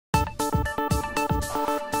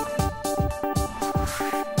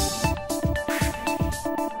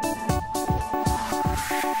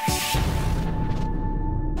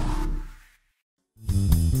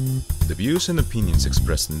views and opinions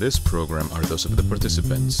expressed in this program are those of the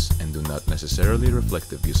participants and do not necessarily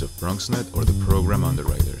reflect the views of Bronxnet or the program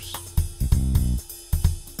underwriters.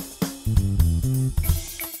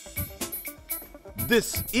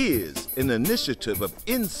 This is an initiative of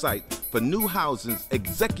Insight for New Housing's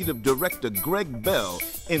Executive Director Greg Bell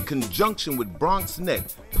in conjunction with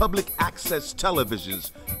Bronxnet Public Access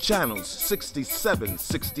Television's channels 67,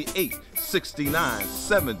 68, 69,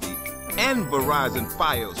 70, and Verizon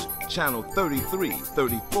Fios channel 33,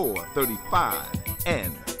 34, 35,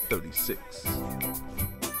 and 36.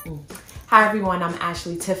 Hi everyone, I'm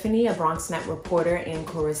Ashley Tiffany, a Bronxnet reporter and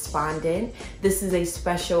correspondent. This is a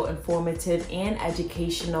special, informative, and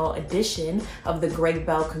educational edition of the Greg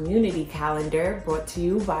Bell Community Calendar brought to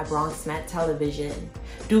you by Bronxnet Television.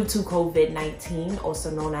 Due to COVID-19, also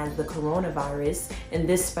known as the coronavirus, in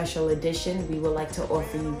this special edition, we would like to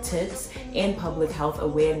offer you tips and public health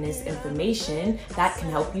awareness information that can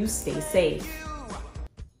help you stay safe.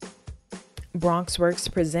 BronxWorks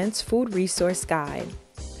presents Food Resource Guide.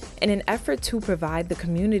 In an effort to provide the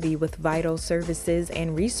community with vital services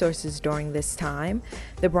and resources during this time,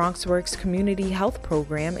 the BronxWorks Community Health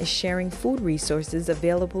Program is sharing food resources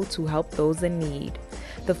available to help those in need.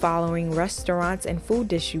 The following restaurants and food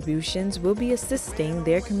distributions will be assisting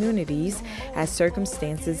their communities as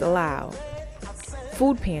circumstances allow.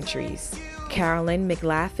 Food pantries. Carolyn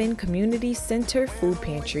McLaughlin Community Center Food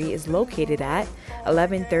Pantry is located at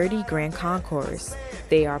 1130 Grand Concourse.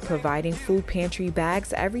 They are providing food pantry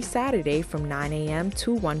bags every Saturday from 9 a.m.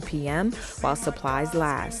 to 1 p.m. while supplies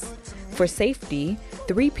last. For safety,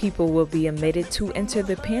 3 people will be admitted to enter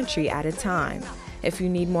the pantry at a time. If you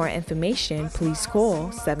need more information, please call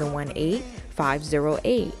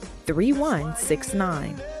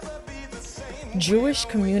 718-508-3169. Jewish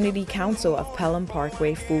Community Council of Pelham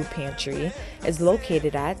Parkway Food Pantry is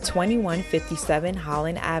located at 2157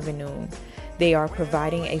 Holland Avenue. They are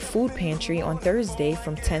providing a food pantry on Thursday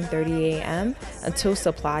from 10:30 a.m. until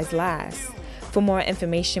supplies last. For more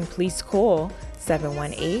information, please call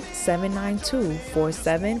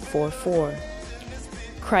 718-792-4744.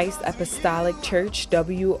 Christ Apostolic Church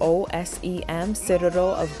WOSEM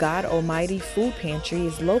Citadel of God Almighty Food Pantry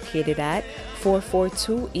is located at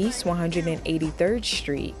 442 East 183rd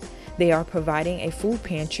Street. They are providing a food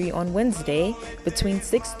pantry on Wednesday between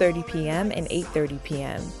 6:30 p.m. and 8:30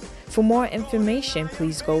 p.m. For more information,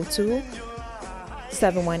 please go to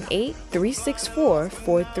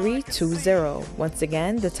 718-364-4320. Once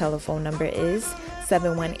again, the telephone number is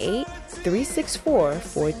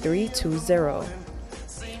 718-364-4320.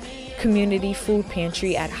 Community Food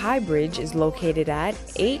Pantry at Highbridge is located at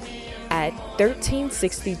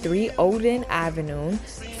 1363 Odin Avenue.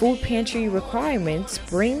 Food pantry requirements: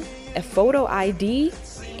 bring a photo ID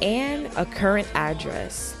and a current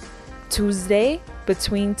address. Tuesday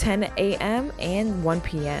between 10 a.m. and 1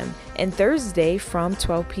 p.m. and Thursday from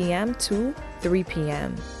 12 p.m. to 3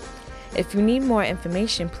 p.m. If you need more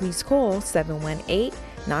information, please call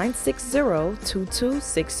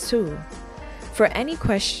 718-960-2262. For any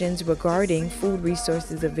questions regarding food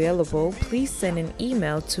resources available, please send an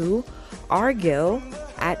email to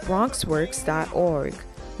rgill@bronxworks.org.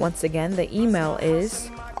 Once again, the email is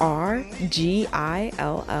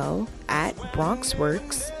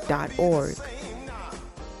rgill@bronxworks.org.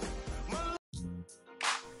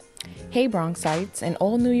 Hey Bronxites and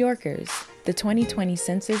all New Yorkers, the 2020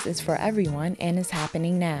 census is for everyone and is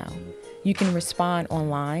happening now. You can respond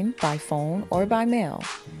online, by phone, or by mail.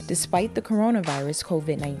 Despite the coronavirus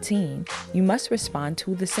COVID-19, you must respond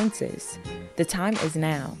to the census. The time is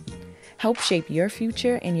now. Help shape your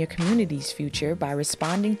future and your community's future by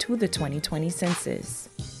responding to the 2020 census.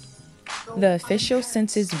 The official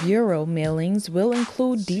Census Bureau mailings will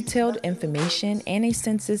include detailed information and a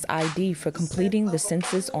census ID for completing the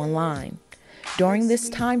census online. During this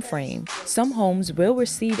time frame, some homes will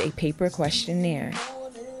receive a paper questionnaire.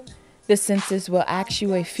 The census will ask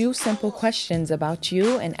you a few simple questions about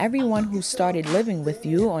you and everyone who started living with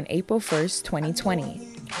you on April 1st, 2020.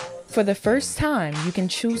 For the first time, you can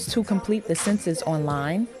choose to complete the census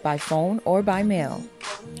online, by phone, or by mail.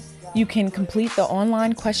 You can complete the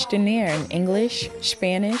online questionnaire in English,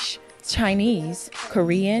 Spanish, Chinese,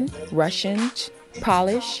 Korean, Russian,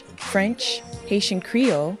 Polish, French, Haitian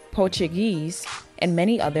Creole, Portuguese, and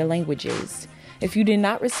many other languages. If you did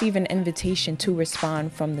not receive an invitation to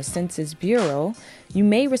respond from the Census Bureau, you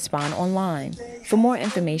may respond online. For more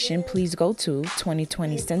information, please go to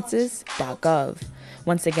 2020census.gov.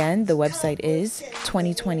 Once again, the website is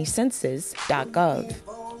 2020census.gov.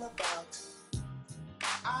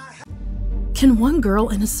 Can one girl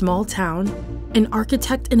in a small town, an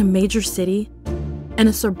architect in a major city, and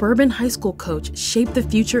a suburban high school coach shape the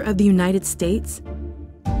future of the United States?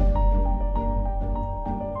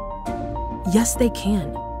 Yes, they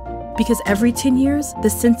can. Because every 10 years, the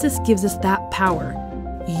census gives us that power.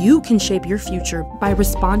 You can shape your future by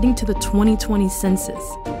responding to the 2020 census.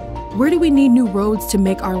 Where do we need new roads to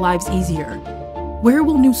make our lives easier? Where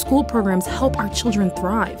will new school programs help our children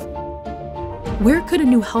thrive? Where could a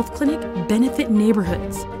new health clinic benefit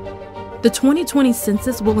neighborhoods? The 2020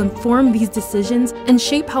 census will inform these decisions and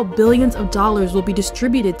shape how billions of dollars will be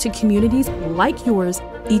distributed to communities like yours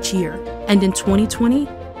each year. And in 2020,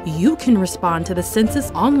 you can respond to the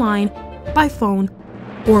census online, by phone,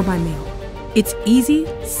 or by mail. It's easy,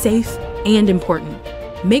 safe, and important.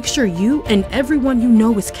 Make sure you and everyone you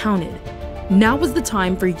know is counted. Now is the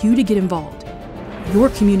time for you to get involved. Your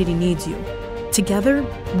community needs you. Together,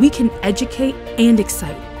 we can educate and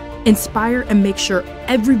excite, inspire, and make sure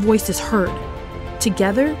every voice is heard.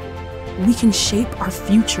 Together, we can shape our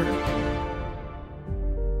future.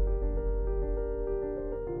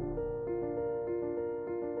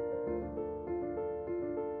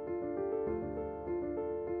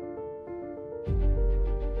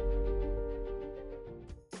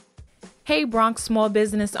 Hey Bronx small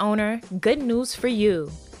business owner, good news for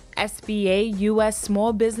you. SBA U.S.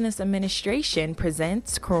 Small Business Administration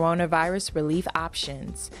presents coronavirus relief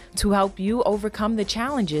options to help you overcome the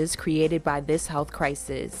challenges created by this health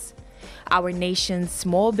crisis. Our nation's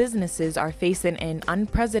small businesses are facing an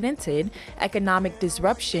unprecedented economic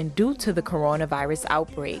disruption due to the coronavirus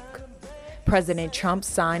outbreak. President Trump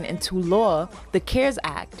signed into law the CARES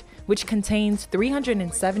Act, which contains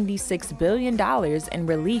 $376 billion in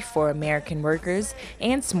relief for American workers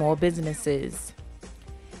and small businesses.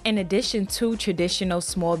 In addition to traditional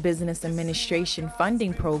Small Business Administration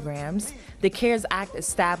funding programs, the CARES Act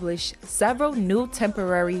established several new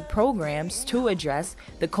temporary programs to address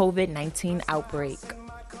the COVID-19 outbreak.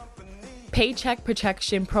 Paycheck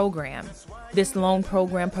Protection Program. This loan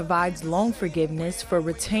program provides loan forgiveness for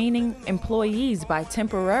retaining employees by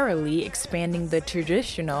temporarily expanding the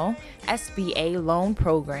traditional SBA loan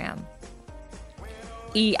program.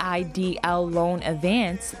 EIDL Loan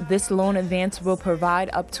Advance. This loan advance will provide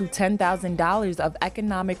up to $10,000 of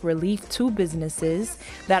economic relief to businesses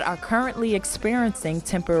that are currently experiencing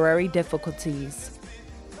temporary difficulties.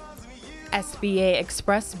 SBA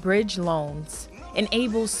Express Bridge Loans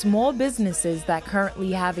enables small businesses that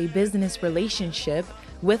currently have a business relationship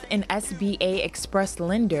with an SBA Express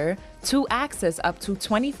lender to access up to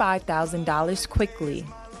 $25,000 quickly.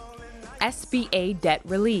 SBA Debt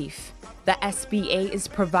Relief. The SBA is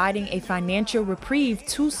providing a financial reprieve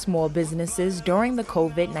to small businesses during the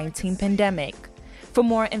COVID-19 pandemic. For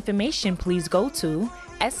more information, please go to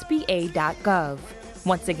sba.gov.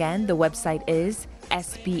 Once again, the website is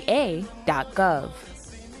sba.gov.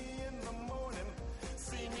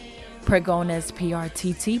 Pregona's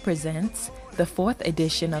PRTT presents the 4th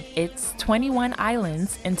edition of its 21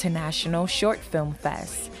 Islands International Short Film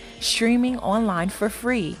Fest, streaming online for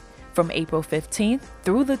free from April 15th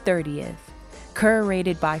through the 30th.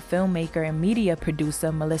 Curated by filmmaker and media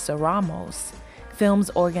producer Melissa Ramos. Films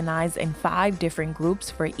organized in 5 different groups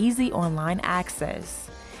for easy online access.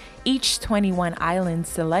 Each 21 Islands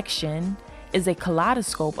selection is a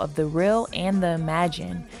kaleidoscope of the real and the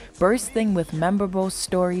imagined, bursting with memorable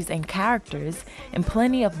stories and characters and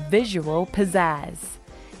plenty of visual pizzazz.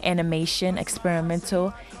 Animation,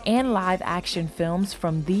 experimental, and live-action films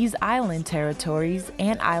from these island territories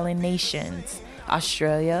and island nations: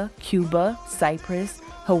 Australia, Cuba, Cyprus,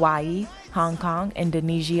 Hawaii, Hong Kong,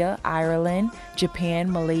 Indonesia, Ireland,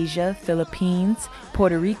 Japan, Malaysia, Philippines,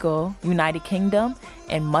 Puerto Rico, United Kingdom,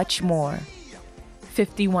 and much more.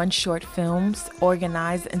 51 short films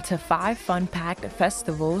organized into 5 fun-packed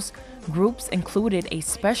festivals. Groups included a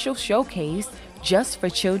special showcase just for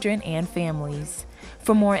children and families.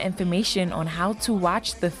 For more information on how to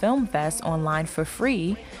watch the Film Fest online for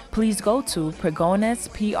free, please go to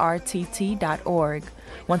pregonasprtt.org.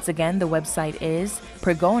 Once again, the website is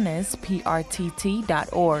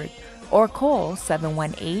pregonasprtt.org or call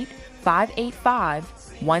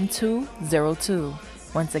 718-585-1202.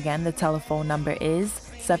 Once again, the telephone number is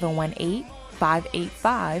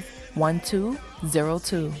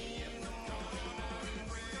 718-585-1202.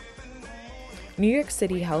 New York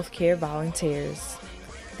City healthcare volunteers.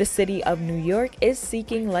 The City of New York is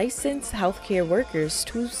seeking licensed healthcare workers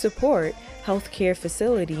to support healthcare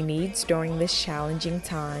facility needs during this challenging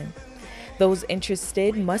time. Those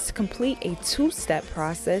interested must complete a 2-step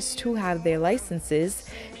process to have their licenses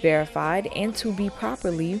verified and to be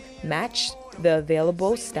properly matched the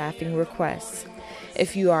available staffing requests.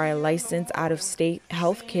 If you are a licensed out-of-state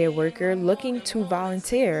healthcare worker looking to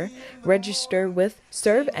volunteer, register with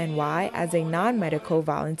ServeNY as a non-medical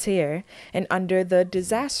volunteer and under the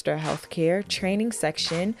Disaster Healthcare Training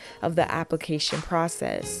section of the application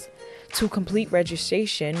process. To complete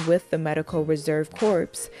registration with the Medical Reserve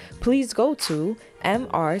Corps, please go to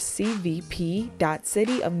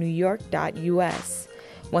mrcvp.cityofnewyork.us.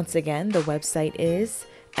 Once again, the website is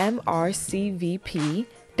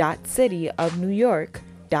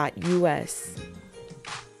mrcvp.cityofnewyork.us.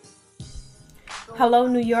 Hello,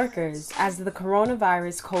 New Yorkers. As the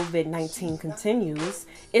coronavirus COVID-19 continues,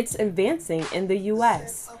 it's advancing in the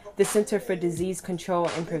U.S. The Center for Disease Control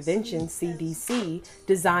and Prevention, CDC,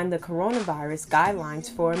 designed the coronavirus guidelines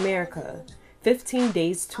for America. 15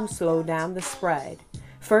 days to slow down the spread.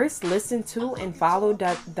 First, listen to and follow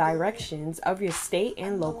directions of your state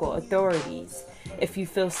and local authorities. If you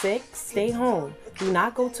feel sick, stay home. Do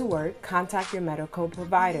not go to work. Contact your medical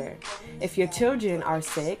provider. If your children are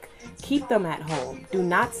sick, keep them at home. Do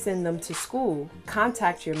not send them to school.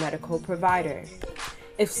 Contact your medical provider.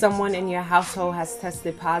 If someone in your household has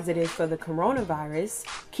tested positive for the coronavirus,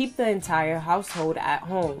 keep the entire household at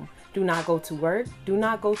home. Do not go to work. Do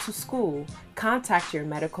not go to school. Contact your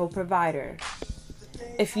medical provider.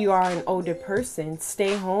 If you are an older person,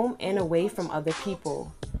 stay home and away from other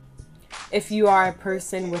people. If you are a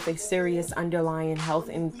person with a serious underlying health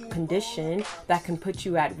condition that can put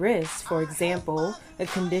you at risk, for example, a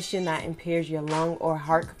condition that impairs your lung or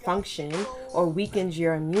heart function or weakens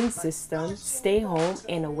your immune system, stay home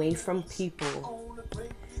and away from people.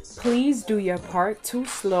 Please do your part to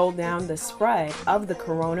slow down the spread of the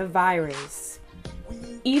coronavirus.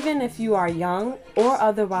 Even if you are young or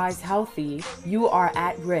otherwise healthy, you are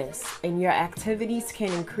at risk, and your activities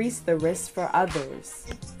can increase the risk for others.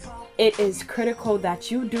 It is critical that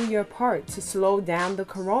you do your part to slow down the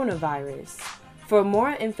coronavirus. For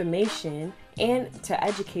more information and to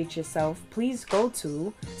educate yourself, please go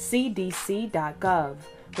to cdc.gov.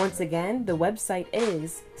 Once again, the website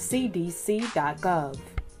is cdc.gov.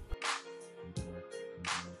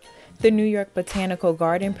 The New York Botanical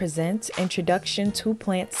Garden presents Introduction to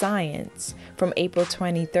Plant Science from April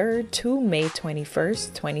 23rd to May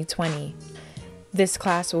 21st, 2020. This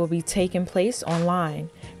class will be taking place online.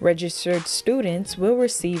 Registered students will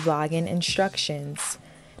receive login instructions.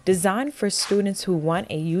 Designed for students who want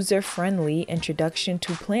a user-friendly introduction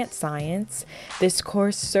to plant science, this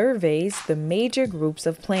course surveys the major groups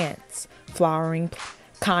of plants: flowering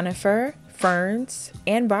conifer, ferns,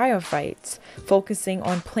 and bryophytes, focusing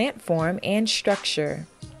on plant form and structure.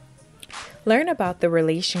 Learn about the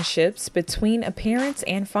relationships between appearance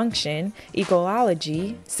and function,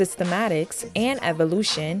 ecology, systematics, and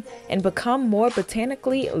evolution, and become more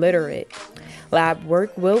botanically literate. Lab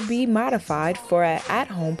work will be modified for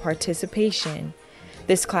at-home participation.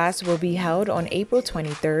 This class will be held on April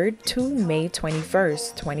 23rd to May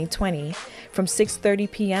 21st, 2020, from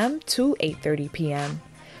 6:30 p.m. to 8:30 p.m.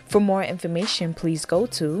 For more information, please go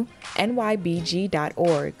to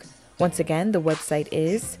nybg.org. Once again, the website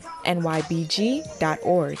is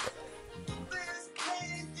nybg.org.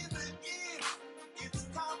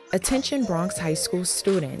 Attention Bronx High School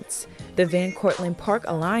students. The Van Cortlandt Park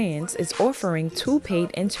Alliance is offering 2 paid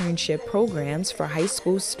internship programs for high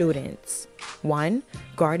school students. 1,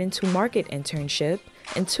 Garden to Market internship,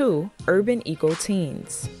 and 2, Urban Eco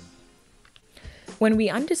Teens. When we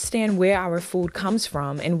understand where our food comes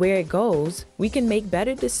from and where it goes, we can make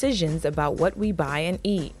better decisions about what we buy and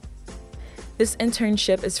eat. This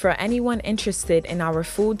internship is for anyone interested in our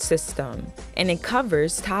food system, and it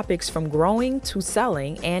covers topics from growing to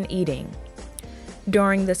selling and eating.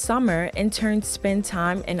 During the summer, interns spend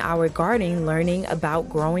time in our garden learning about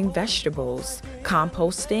growing vegetables,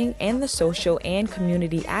 composting, and the social and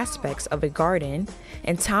community aspects of a garden,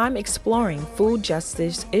 and time exploring food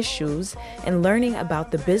justice issues and learning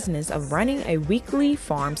about the business of running a weekly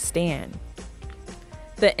farm stand.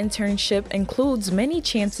 The internship includes many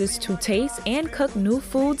chances to taste and cook new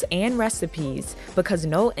foods and recipes, because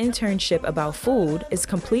no internship about food is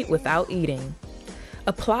complete without eating.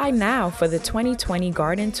 Apply now for the 2020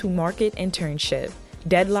 Garden to Market internship.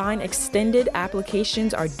 Deadline extended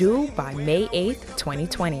applications are due by May 8th,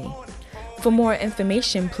 2020. For more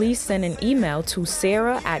information, please send an email to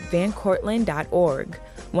sarah@vancortlandt.org.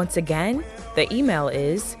 Once again, the email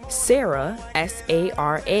is sarah,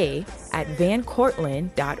 S-A-R-A,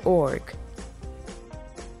 @vancortlandt.org.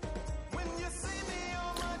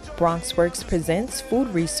 BronxWorks presents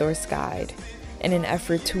Food Resource Guide. In an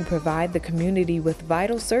effort to provide the community with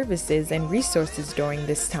vital services and resources during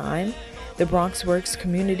this time, The BronxWorks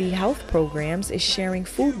Community Health Programs is sharing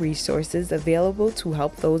food resources available to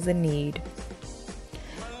help those in need.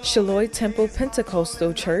 Shaloi Temple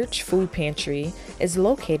Pentecostal Church Food Pantry is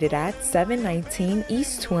located at 719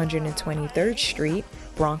 East 223rd Street,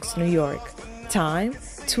 Bronx, New York. Time,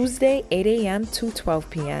 Tuesday 8 a.m. to 12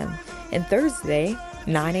 p.m. and Thursday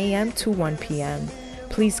 9 a.m. to 1 p.m.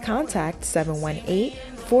 Please contact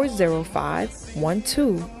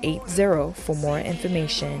 718-405-1280 for more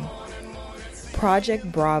information. Project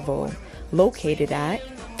Bravo, located at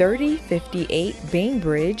 3058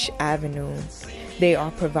 Bainbridge Avenue. They are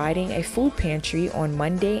providing a food pantry on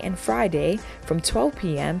Monday and Friday from 12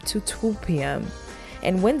 p.m. to 2 p.m.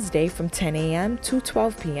 and Wednesday from 10 a.m. to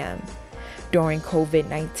 12 p.m. During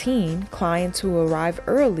COVID-19, clients who arrive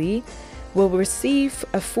early will receive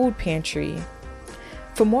a food pantry.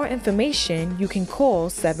 For more information, you can call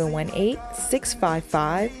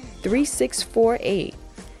 718-655-3648,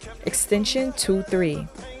 extension 23.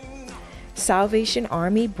 Salvation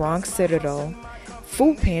Army Bronx Citadel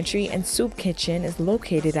Food Pantry and Soup Kitchen is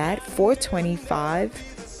located at 425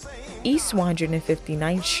 East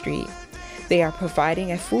 159th Street. They are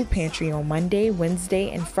providing a food pantry on Monday,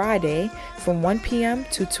 Wednesday, and Friday from 1 p.m.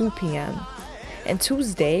 to 2 p.m. and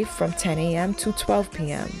Tuesday from 10 a.m. to 12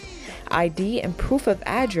 p.m. ID and proof of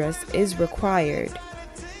address is required.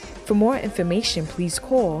 For more information, please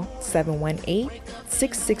call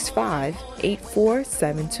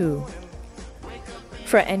 718-665-8472.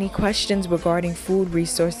 For any questions regarding food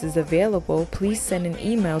resources available, please send an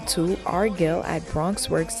email to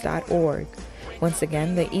rgill@bronxworks.org. Once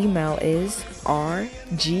again, the email is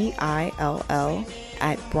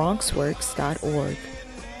rgill@bronxworks.org.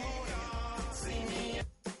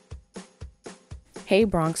 Hey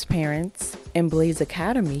Bronx parents! Blaze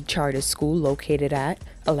Academy Charter School, located at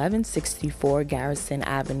 1164 Garrison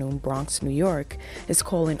Avenue, Bronx, New York, is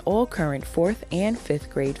calling all current 4th and 5th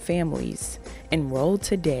grade families. Enroll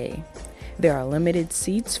today. There are limited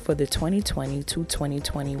seats for the 2020 to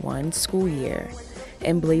 2021 school year.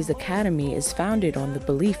 Blaze Academy is founded on the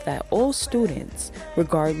belief that all students,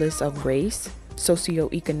 regardless of race,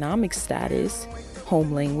 socioeconomic status,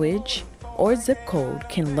 home language, or zip code,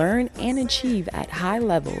 can learn and achieve at high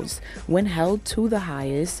levels when held to the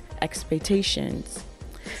highest expectations.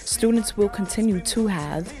 Students will continue to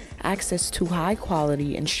have access to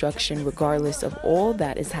high-quality instruction regardless of all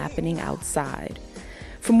that is happening outside.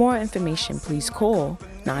 For more information, please call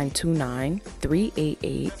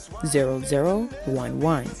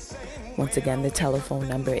 929-388-0011. Once again, the telephone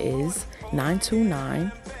number is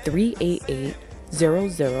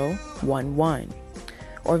 929-388-0011.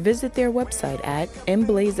 Or visit their website at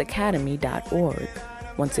mblazeacademy.org.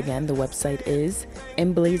 Once again, the website is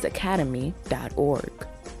mblazeacademy.org.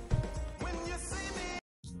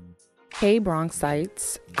 Hey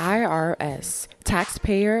Bronxites, IRS,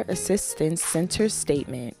 Taxpayer Assistance Center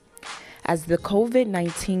Statement. As the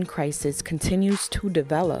COVID-19 crisis continues to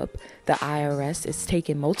develop, the IRS is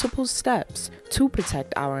taking multiple steps to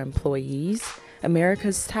protect our employees,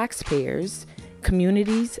 America's taxpayers,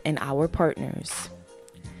 communities, and our partners.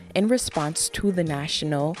 In response to the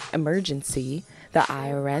national emergency, the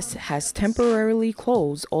IRS has temporarily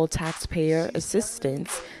closed all taxpayer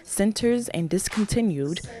assistance centers and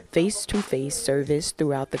discontinued face-to-face service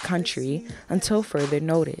throughout the country until further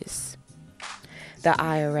notice. The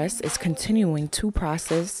IRS is continuing to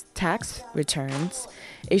process tax returns,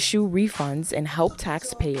 issue refunds, and help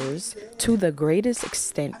taxpayers to the greatest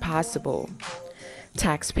extent possible.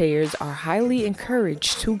 Taxpayers are highly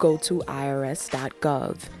encouraged to go to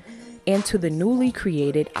irs.gov and to the newly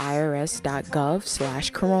created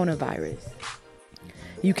irs.gov/coronavirus.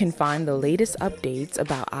 You can find the latest updates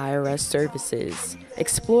about IRS services,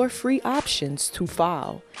 explore free options to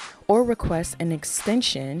file, or request an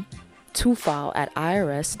extension to file at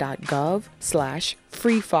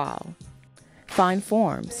irs.gov/freefile. Find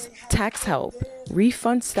forms, tax help,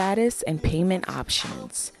 refund status, and payment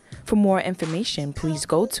options. For more information, please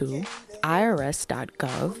go to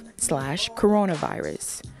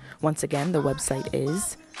irs.gov/coronavirus. Once again, the website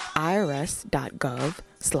is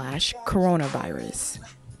irs.gov/coronavirus.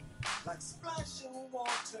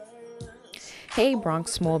 Hey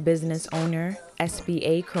Bronx small business owner,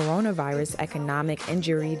 SBA Coronavirus Economic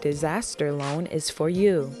Injury Disaster Loan is for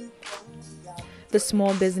you. The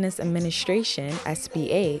Small Business Administration,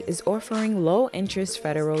 SBA, is offering low-interest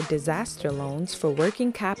federal disaster loans for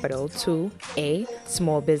working capital to A.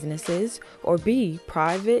 small businesses, or B.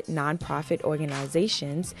 private nonprofit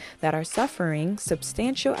organizations that are suffering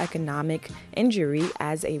substantial economic injury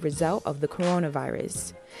as a result of the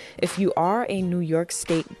coronavirus. If you are a New York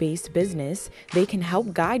State-based business, they can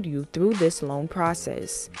help guide you through this loan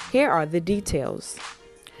process. Here are the details.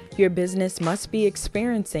 Your business must be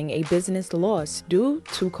experiencing a business loss due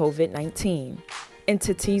to COVID-19.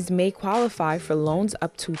 Entities may qualify for loans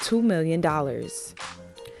up to $2 million.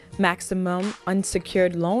 Maximum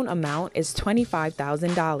unsecured loan amount is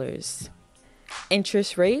 $25,000.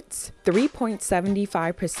 Interest rates,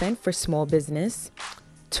 3.75% for small business,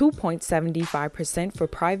 2.75% for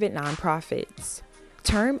private nonprofits.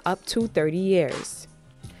 Term up to 30 years.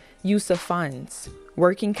 Use of funds,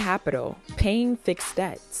 working capital, paying fixed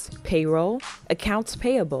debts, payroll, accounts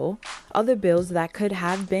payable, other bills that could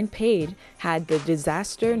have been paid had the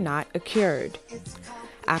disaster not occurred.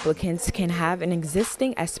 Applicants can have an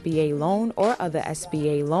existing SBA loan or other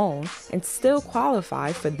SBA loan and still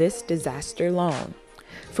qualify for this disaster loan.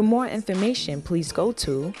 For more information, please go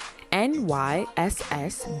to nyssbdc.org.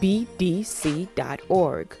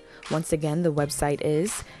 Once again, the website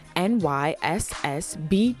is nyssbdc.org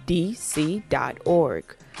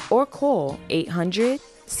or call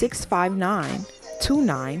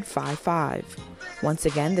 800-659-2955. Once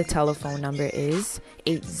again, the telephone number is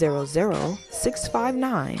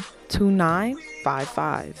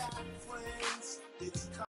 800-659-2955.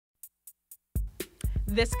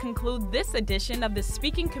 This concludes this edition of the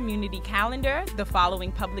Speaking Community Calendar. The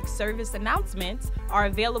following public service announcements are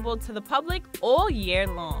available to the public all year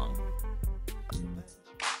long.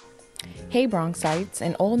 Hey Bronxites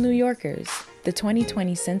and all New Yorkers, the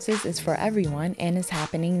 2020 census is for everyone and is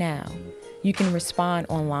happening now. You can respond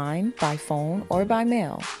online, by phone, or by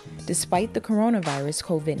mail. Despite the coronavirus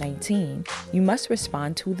COVID-19, you must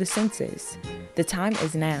respond to the census. The time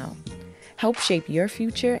is now. Help shape your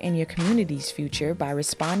future and your community's future by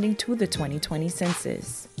responding to the 2020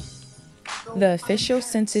 census. The official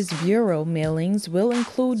Census Bureau mailings will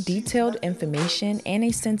include detailed information and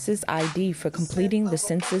a census ID for completing the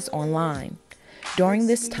census online. During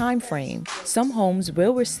this time frame, some homes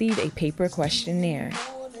will receive a paper questionnaire.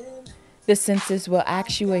 The census will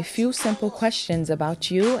ask you a few simple questions about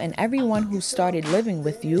you and everyone who started living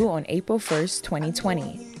with you on April 1st,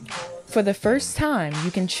 2020. For the first time,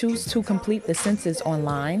 you can choose to complete the census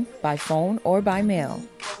online, by phone, or by mail.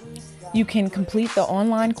 You can complete the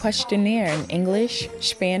online questionnaire in English,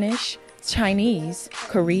 Spanish, Chinese,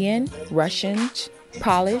 Korean, Russian,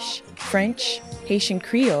 Polish, French, Haitian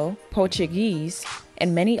Creole, Portuguese,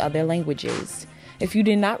 and many other languages. If you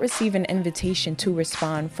did not receive an invitation to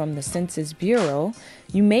respond from the Census Bureau,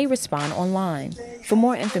 you may respond online. For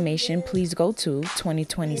more information, please go to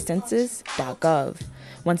 2020census.gov.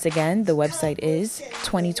 Once again, the website is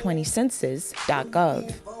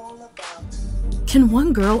 2020census.gov. Can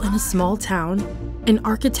one girl in a small town, an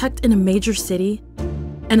architect in a major city,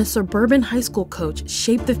 and a suburban high school coach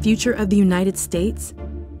shape the future of the United States?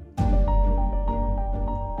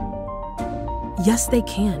 Yes, they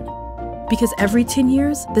can. Because every 10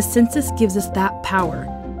 years, the census gives us that power.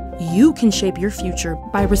 You can shape your future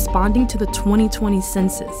by responding to the 2020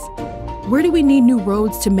 census. Where do we need new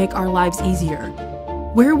roads to make our lives easier?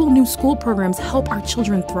 Where will new school programs help our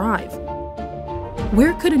children thrive?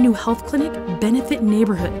 Where could a new health clinic benefit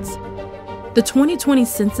neighborhoods? The 2020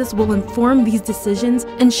 census will inform these decisions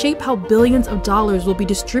and shape how billions of dollars will be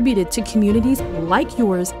distributed to communities like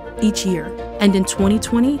yours each year. And in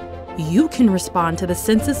 2020, you can respond to the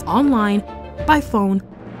census online, by phone,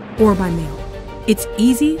 or by mail. It's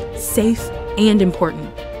easy, safe, and important.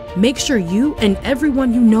 Make sure you and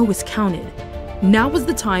everyone you know is counted. Now is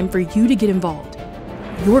the time for you to get involved.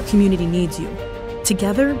 Your community needs you.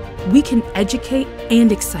 Together, we can educate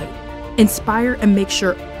and excite, inspire, and make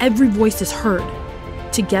sure every voice is heard.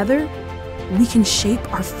 Together, we can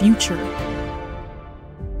shape our future.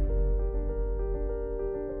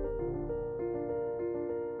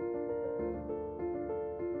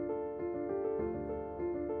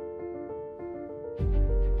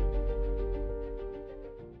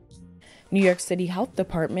 New York City Health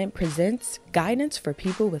Department presents guidance for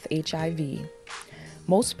people with HIV.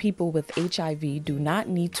 Most people with HIV do not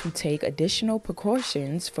need to take additional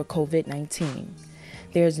precautions for COVID-19.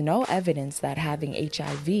 There is no evidence that having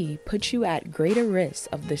HIV puts you at greater risk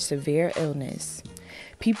of the severe illness.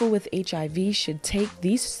 People with HIV should take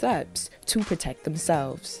these steps to protect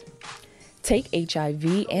themselves. Take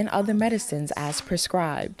HIV and other medicines as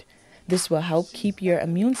prescribed. This will help keep your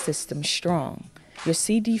immune system strong. your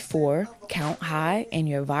CD4 count high, and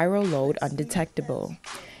your viral load undetectable.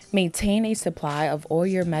 Maintain a supply of all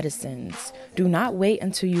your medicines. Do not wait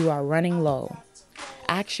until you are running low.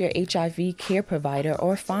 Ask your HIV care provider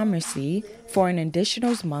or pharmacy for an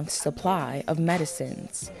additional month's supply of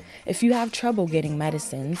medicines. If you have trouble getting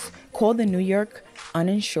medicines, call the New York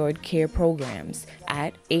Uninsured Care Programs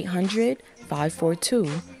at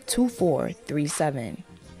 800-542-2437.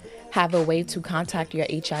 Have a way to contact your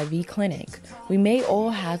HIV clinic. We may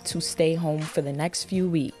all have to stay home for the next few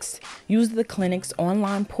weeks. Use the clinic's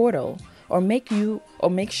online portal or make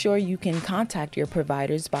sure you can contact your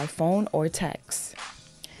providers by phone or text.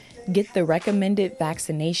 Get the recommended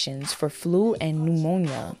vaccinations for flu and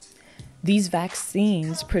pneumonia. These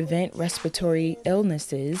vaccines prevent respiratory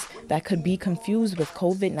illnesses that could be confused with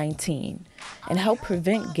COVID-19 and help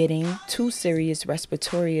prevent getting too serious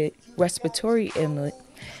respiratory illness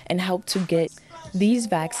and help to get these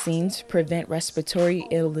vaccines prevent respiratory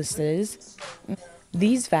illnesses.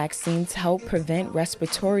 These vaccines help prevent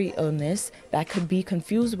respiratory illness that could be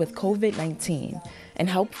confused with COVID-19 and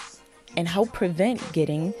help prevent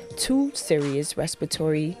getting too serious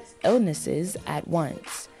respiratory illnesses at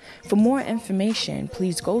once. For more information,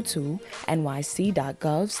 please go to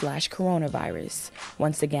nyc.gov/coronavirus.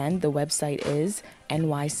 Once again, the website is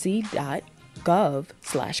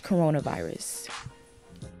nyc.gov/coronavirus.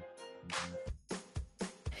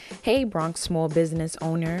 Hey Bronx small business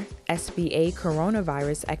owner, SBA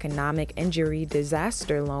Coronavirus Economic Injury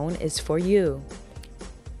Disaster Loan is for you.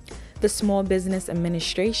 The Small Business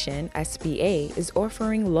Administration, SBA, is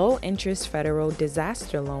offering low-interest federal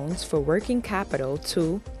disaster loans for working capital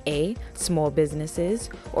to A. small businesses,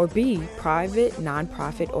 or B. private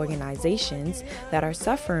nonprofit organizations that are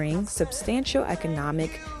suffering substantial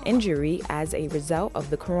economic injury as a result of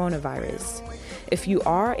the coronavirus. If you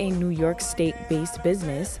are a New York State-based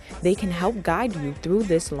business, they can help guide you through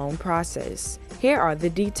this loan process. Here are the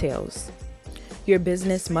details. Your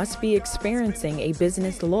business must be experiencing a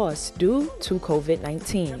business loss due to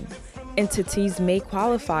COVID-19. Entities may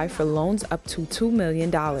qualify for loans up to $2 million.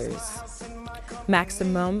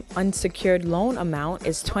 Maximum unsecured loan amount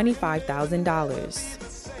is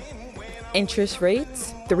 $25,000. Interest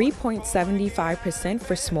rates, 3.75%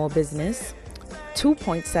 for small business,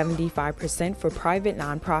 2.75% for private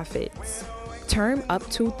nonprofits. Term up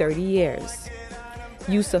to 30 years.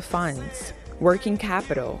 Use of funds. Working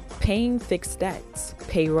capital, paying fixed debts,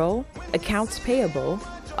 payroll, accounts payable,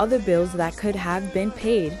 other bills that could have been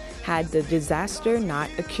paid had the disaster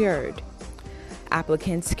not occurred.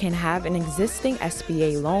 Applicants can have an existing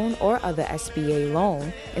SBA loan or other SBA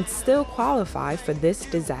loan and still qualify for this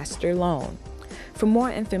disaster loan. For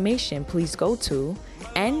more information, please go to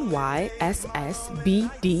nyssbdc.org.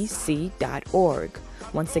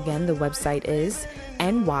 Once again, the website is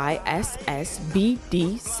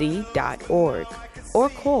nyssbdc.org or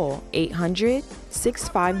call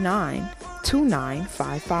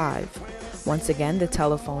 800-659-2955. Once again, the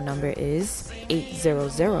telephone number is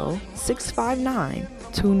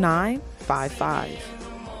 800-659-2955.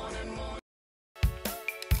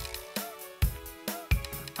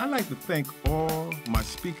 I'd like to thank all my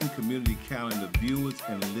Speaking Community Calendar viewers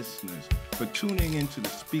and listeners for tuning into the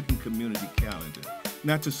Speaking Community Calendar.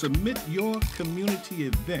 Now, to submit your community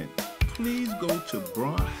event, please go to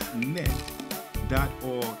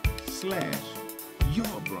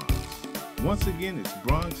bronxnet.org/yourbronx. Once again, it's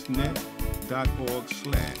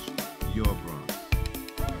bronxnet.org/yourbronx.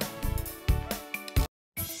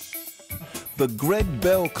 The Greg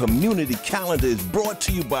Bell Community Calendar is brought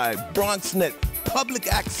to you by Bronxnet Public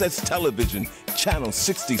Access Television, Channel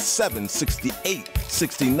 67, 68,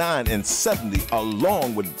 69, and 70,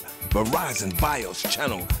 along with Verizon BIOS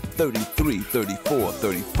Channel 33, 34,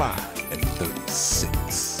 35, and 36.